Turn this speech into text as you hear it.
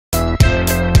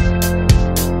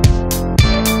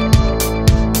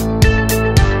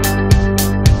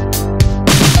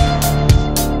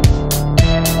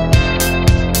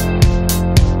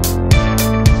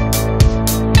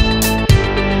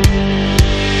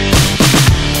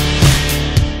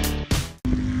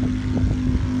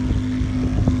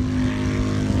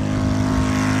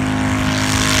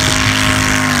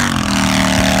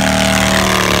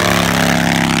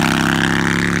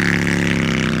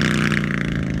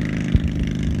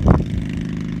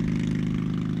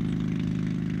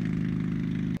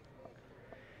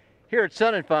Here at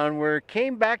Sun and Fun, we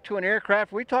came back to an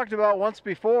aircraft we talked about once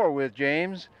before with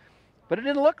James, but it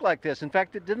didn't look like this. In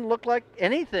fact, it didn't look like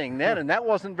anything then, and that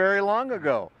wasn't very long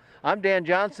ago. I'm Dan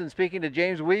Johnson speaking to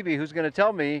James Wiebe, who's going to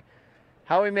tell me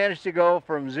how he managed to go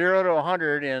from 0 to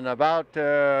 100 in about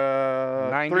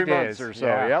 3 months or so.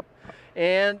 Yeah. Yep.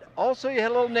 And also you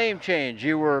had a little name change.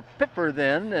 You were Pipper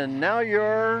then, and now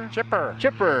you're Chipper.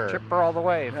 Chipper. Chipper all the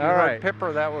way. If you All heard right.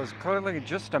 Pipper, that was clearly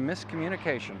just a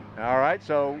miscommunication. All right,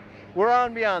 so we're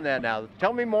on beyond that now.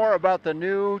 Tell me more about the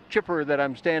new Chipper that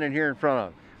I'm standing here in front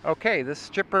of. Okay, this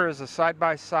Chipper is a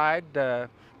side-by-side,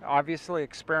 obviously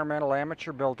experimental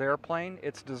amateur-built airplane.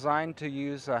 It's designed to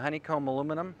use honeycomb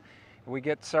aluminum. We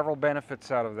get several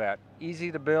benefits out of that.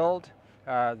 Easy to build.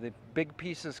 The big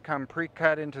pieces come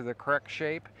pre-cut into the correct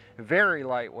shape. Very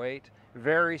lightweight,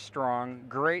 very strong,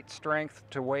 great strength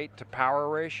to weight to power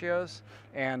ratios,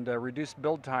 and reduced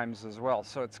build times as well.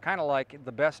 So it's kind of like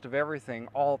the best of everything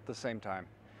all at the same time.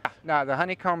 Now the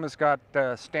honeycomb has got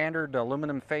standard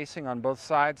aluminum facing on both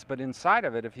sides, but inside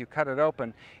of it, if you cut it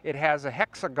open, it has a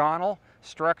hexagonal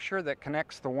structure that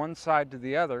connects the one side to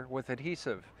the other with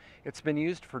adhesive. It's been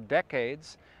used for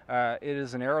decades. It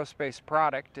is an aerospace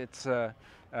product. It's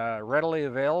readily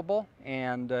available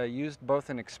and used both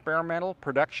in experimental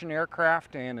production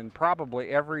aircraft and in probably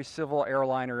every civil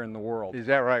airliner in the world. Is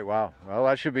that right? Wow. Well,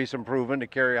 that should be some proven to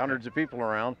carry hundreds of people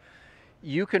around.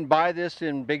 You can buy this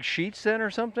in big sheets then or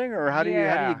something, or how do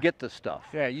you get the stuff?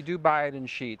 Yeah, you do buy it in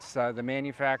sheets. The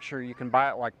manufacturer, you can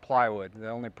buy it like plywood. The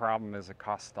only problem is it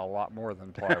costs a lot more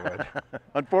than plywood.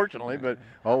 Unfortunately, but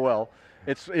oh well.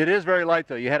 It is very light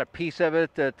though. You had a piece of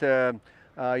it that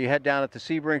you had down at the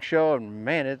Sebring show, and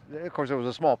man, of course it was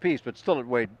a small piece, but still it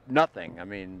weighed nothing. I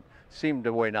mean, seemed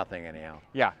to weigh nothing anyhow.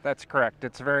 Yeah, that's correct.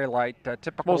 It's very light.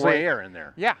 Typical Mostly weight. air in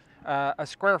there. Yeah. A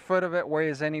square foot of it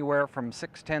weighs anywhere from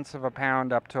 0.6 of a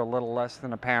pound up to a little less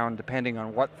than a pound, depending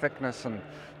on what thickness and,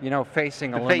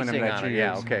 facing aluminum that you use.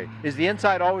 Yeah, okay. Is the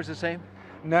inside always the same?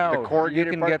 No. The corrugated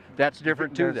you can part? get that's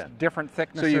different too then. Different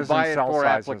thicknesses. So you buy and it cell for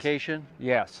sizes. application?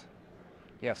 Yes.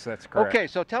 Yes, that's correct. Okay,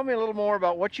 so tell me a little more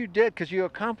about what you did, because you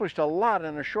accomplished a lot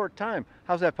in a short time.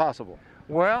 How's that possible?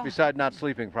 Well, besides not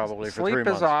sleeping probably for 3 months.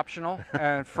 Sleep is optional,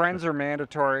 and friends are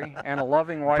mandatory, and a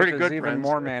loving wife is even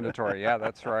more mandatory. Yeah,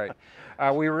 that's right.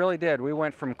 We really did. We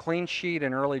went from clean sheet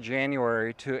in early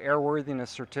January to airworthiness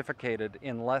certificated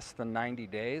in less than 90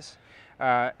 days.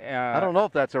 I don't know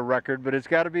if that's a record, but it's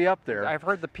got to be up there. I've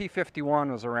heard the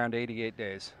P-51 was around 88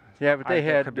 days. Yeah, but they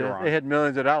had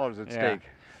millions of dollars at stake.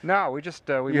 No, we just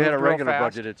we You had a moved real regular fast,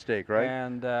 budget at stake, right?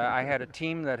 And I had a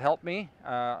team that helped me.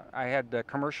 I had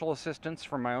commercial assistance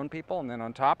from my own people, and then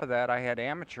on top of that, I had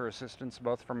amateur assistance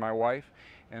both from my wife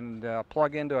and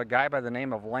plug into a guy by the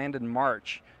name of Landon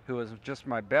March, who was just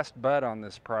my best bud on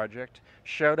this project.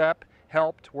 Showed up,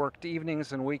 helped, worked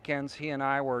evenings and weekends. He and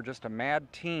I were just a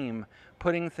mad team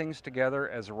putting things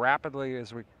together as rapidly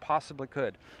as we possibly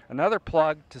could. Another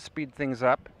plug to speed things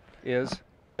up is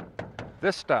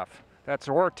this stuff. That's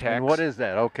Rotax. And what is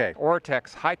that? Okay.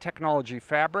 Rotax, high technology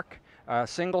fabric,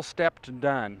 single step to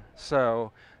done.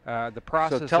 So the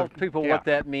process. So tell people what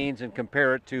that means and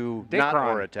compare it to not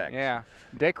Rotax. Yeah,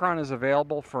 Dacron is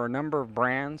available for a number of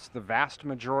brands. The vast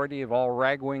majority of all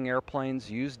ragwing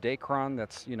airplanes use Dacron.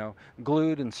 That's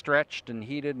glued and stretched and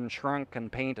heated and shrunk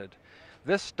and painted.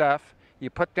 This stuff,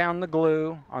 you put down the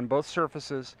glue on both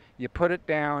surfaces. You put it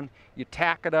down. You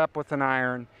tack it up with an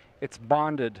iron. It's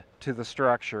bonded to the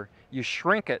structure. You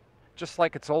shrink it just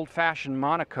like it's old-fashioned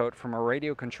monocoat from a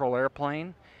radio control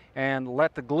airplane, and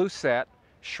let the glue set,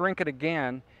 shrink it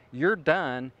again. You're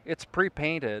done. It's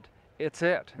pre-painted. It's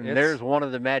it. And there's one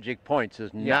of the magic points,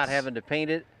 is not having to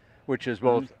paint it, which is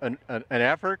both an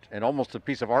effort and almost a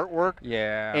piece of artwork.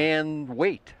 Yeah. And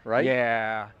weight, right?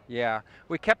 Yeah, yeah.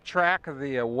 We kept track of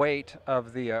the weight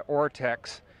of the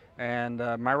Rotax, and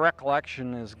my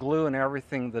recollection is glue and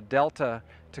everything, the delta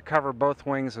to cover both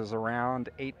wings is around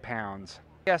 8 pounds.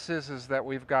 Guess is that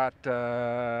we've got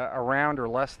around or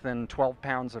less than 12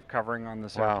 pounds of covering on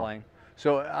this airplane.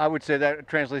 So I would say that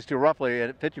translates to roughly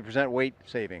a 50% weight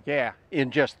saving. Yeah.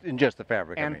 In just the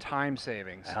fabric. And time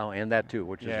savings. Oh, and that too,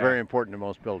 which is very important to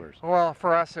most builders. Well,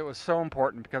 for us it was so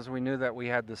important because we knew that we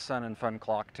had the Sun and Fun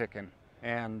clock ticking.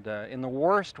 And in the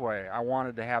worst way, I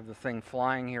wanted to have the thing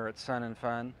flying here at Sun and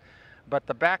Fun. But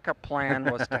the backup plan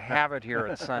was to have it here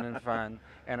at Sun and Fun,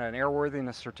 and an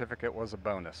airworthiness certificate was a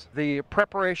bonus. The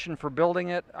preparation for building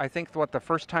it, I think what the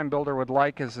first-time builder would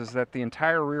like is that the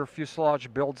entire rear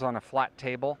fuselage builds on a flat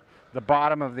table. The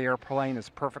bottom of the airplane is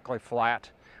perfectly flat.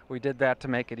 We did that to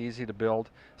make it easy to build.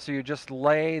 So you just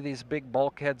lay these big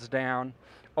bulkheads down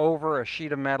over a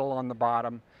sheet of metal on the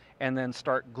bottom, and then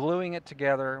start gluing it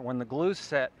together. When the glue's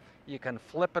set, You can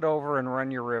flip it over and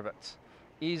run your rivets.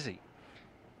 Easy.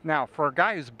 Now, for a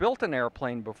guy who's built an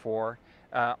airplane before,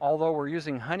 although we're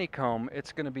using honeycomb,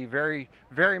 it's going to be very,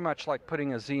 very much like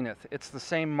putting a zenith. It's the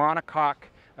same monocoque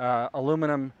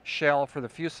aluminum shell for the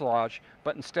fuselage,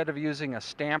 but instead of using a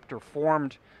stamped or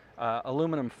formed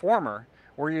aluminum former,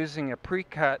 we're using a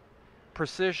pre-cut,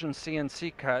 precision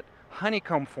CNC cut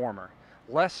honeycomb former.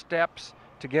 Less steps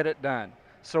to get it done.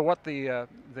 So what the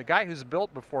guy who's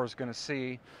built before is going to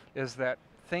see is that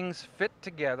things fit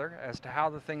together as to how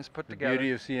the things put together.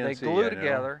 Beauty of CNC, they glue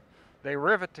together, they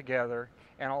rivet together,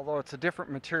 and although it's a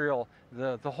different material,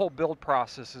 the whole build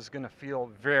process is going to feel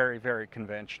very, very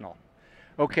conventional.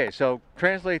 Okay, so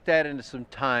translate that into some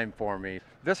time for me.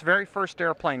 This very first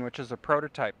airplane, which is a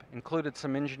prototype, included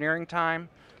some engineering time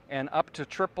and up to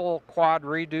triple quad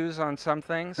redos on some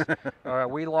things.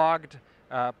 We logged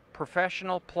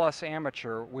professional plus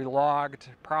amateur, we logged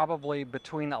probably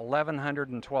between 1,100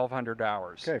 and 1,200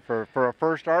 hours. Okay, for a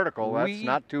first article, that's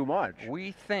not too much.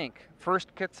 We think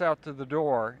first kits out to the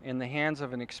door in the hands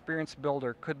of an experienced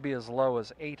builder could be as low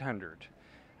as 800.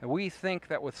 And we think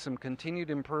that with some continued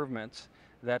improvements,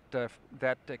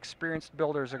 that experienced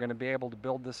builders are going to be able to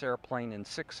build this airplane in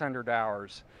 600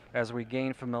 hours as we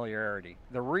gain familiarity.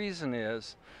 The reason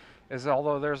is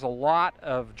although there's a lot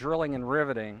of drilling and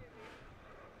riveting,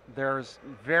 there's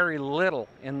very little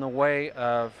in the way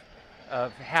of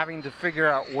having to figure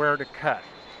out where to cut.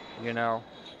 You know,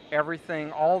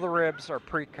 everything, all the ribs are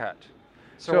pre-cut.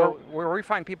 So where we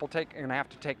find people are going to have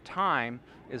to take time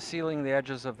is sealing the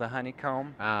edges of the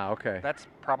honeycomb. Ah, okay. That's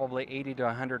probably 80 to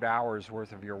 100 hours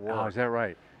worth of your work. Oh, is that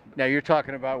right? Now you're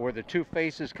talking about where the two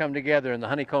faces come together and the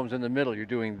honeycomb's in the middle. You're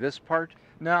doing this part?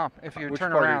 No, if you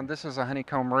turn around, this is a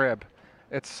honeycomb rib.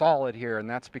 It's solid here, and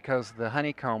that's because the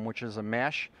honeycomb, which is a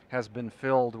mesh, has been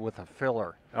filled with a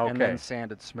filler and then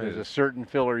sanded smooth. There's a certain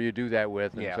filler you do that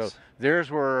with. And yes. So there's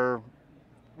where,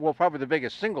 well, probably the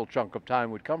biggest single chunk of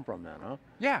time would come from then, huh?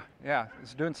 Yeah,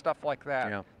 it's doing stuff like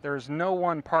that. Yeah. There's no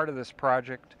one part of this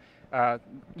project.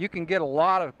 You can get a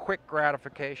lot of quick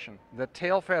gratification. The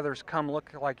tail feathers come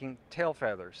looking like tail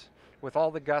feathers with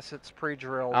all the gussets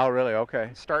pre-drilled. Oh, really? Okay.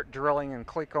 Start drilling and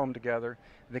click them together.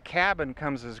 The cabin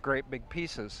comes as great big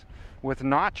pieces with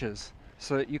notches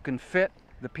so that you can fit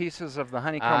the pieces of the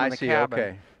honeycomb in the cabin.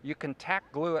 Okay. You can tack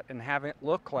glue it and have it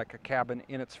look like a cabin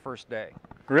in its first day.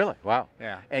 Really? Wow.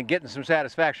 Yeah. And getting some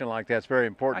satisfaction like that's very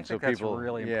important. I think so that's people,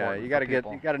 really yeah, important.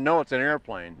 you got to know it's an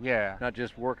airplane. Yeah. Not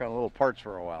just work on little parts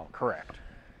for a while. Correct.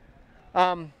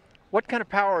 What kind of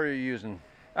power are you using?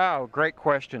 Oh, great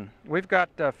question. We've got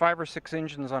 5 or 6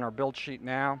 engines on our build sheet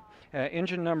now.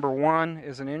 Engine number 1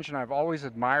 is an engine I've always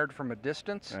admired from a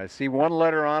distance. I see one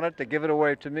letter on it to give it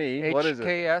away to me. What is it?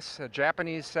 HKS, a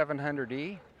Japanese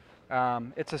 700E.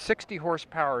 It's a 60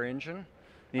 horsepower engine.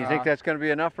 Do you think that's going to be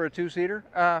enough for a two-seater?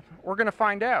 We're going to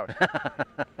find out.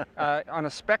 On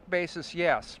a spec basis,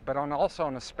 yes, but also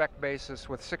on a spec basis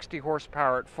with 60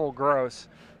 horsepower at full gross,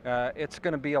 it's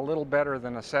going to be a little better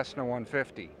than a Cessna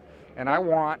 150. And I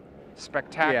want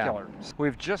spectacular. Yeah.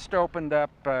 We've just opened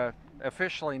up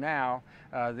officially now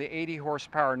the 80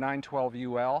 horsepower 912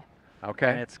 UL. Okay.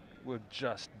 And it would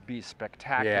just be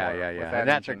spectacular. Yeah. And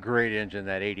that's a great engine,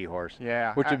 that 80 horse.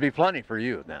 Yeah. Which would be plenty for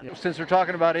you then. Yeah. Since we're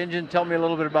talking about engine, tell me a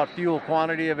little bit about fuel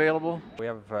quantity available. We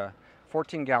have a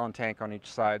 14-gallon tank on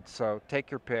each side, so take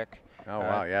your pick. Oh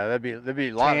wow, yeah, that'd be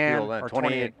a lot of fuel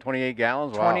then. 28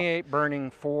 gallons. Wow. 28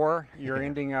 burning 4. You're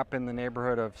ending up in the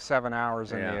neighborhood of 7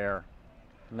 hours in the air.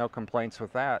 No complaints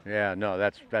with that. Yeah, no,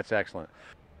 that's excellent.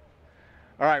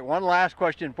 All right, one last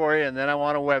question for you, and then I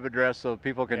want a web address so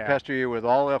people can pester you with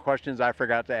all the questions I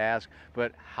forgot to ask.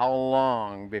 But how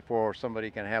long before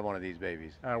somebody can have one of these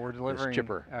babies? We're delivering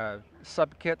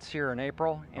sub kits here in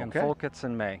April and full kits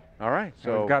in May. All right,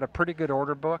 so we've got a pretty good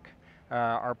order book.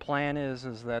 Our plan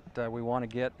is that we want to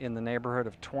get in the neighborhood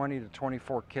of 20 to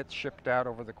 24 kits shipped out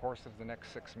over the course of the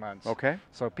next 6 months. Okay.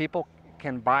 So people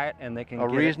can buy it and they can get it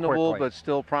quickly. A reasonable but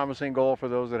still promising goal for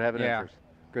those that have an interest.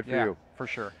 Good for you. For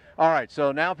sure. All right,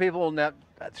 so now people,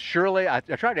 surely, I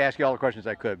tried to ask you all the questions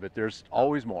I could, but there's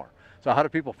always more. So how do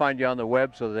people find you on the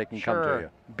web so that they can come to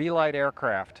you? Belite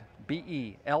Aircraft,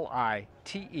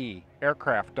 B-E-L-I-T-E,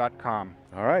 aircraft.com.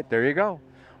 All right, there you go.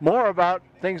 More about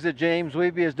things that James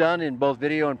Wiebe has done in both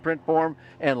video and print form,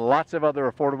 and lots of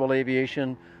other affordable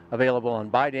aviation available on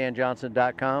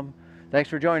buydanjohnson.com. Thanks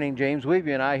for joining James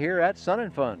Wiebe and I here at Sun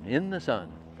and Fun in the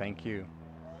Sun. Thank you.